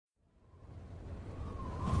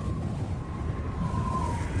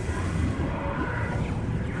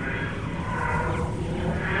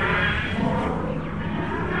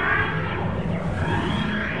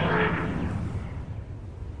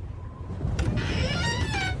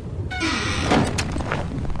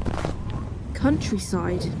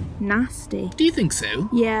countryside. Nasty. Do you think so?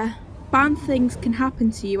 Yeah. Bad things can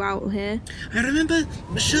happen to you out here. I remember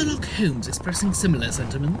Sherlock Holmes expressing similar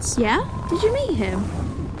sentiments. Yeah? Did you meet him?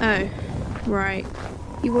 Oh, right.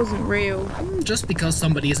 He wasn't real. Just because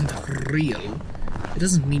somebody isn't real, it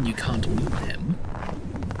doesn't mean you can't meet them.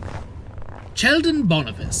 Cheldon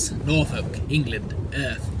Bonniface, Norfolk, England,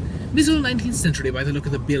 Earth. Middle 19th century by the look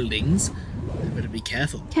of the buildings. I better be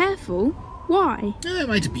careful. Careful? Why? I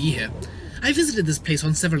might be here. I visited this place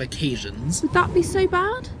on several occasions. Would that be so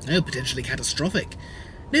bad? Oh, potentially catastrophic.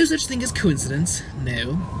 No such thing as coincidence,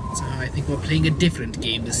 no. So I think we're playing a different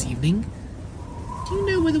game this evening. Do you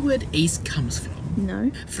know where the word ace comes from?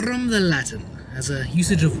 No. From the Latin, as a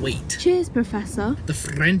usage of weight. Cheers, Professor. The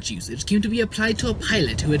French usage came to be applied to a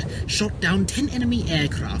pilot who had shot down 10 enemy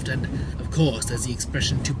aircraft, and, of course, there's the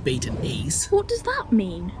expression to bait an ace. What does that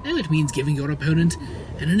mean? No, it means giving your opponent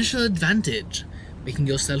an initial advantage, making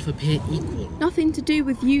yourself appear equal. Nothing to do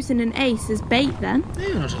with using an ace as bait, then?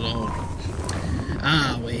 No, not at all.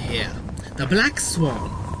 Ah, we're here. The Black Swan.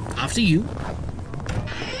 After you.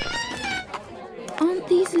 Aren't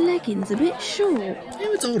these leggings a bit short?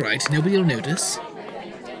 Oh, it's alright. Nobody'll notice.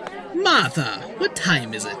 Martha, what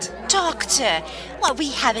time is it? Doctor, well,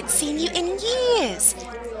 we haven't seen you in years.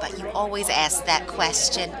 But you always ask that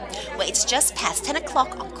question. Well, it's just past 10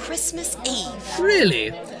 o'clock on Christmas Eve. Really?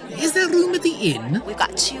 Is there room at the inn? We've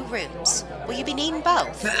got 2 rooms. Will you be needing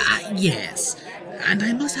both? Yes. And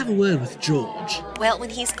I must have a word with George. Well, when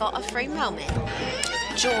he's got a free moment.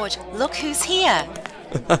 George, look who's here.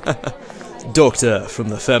 Doctor from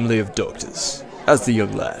the family of doctors. How's the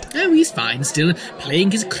young lad? Oh, he's fine, still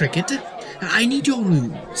playing his cricket. I need your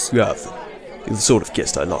rooms. You have them. You're the sort of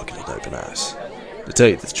guest I like in an open house. To tell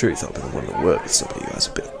you the truth, I've been wanting to work with somebody who has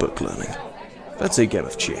a bit of book learning. Fancy a game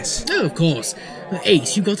of chess. Oh, of course.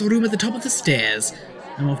 Ace, you've got the room at the top of the stairs.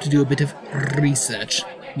 I'm off to do a bit of research.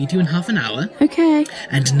 Meet you in half an hour. Okay.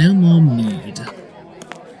 And no more mead.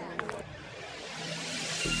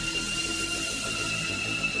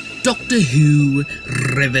 Doctor Who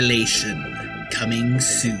Revelation, coming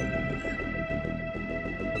soon.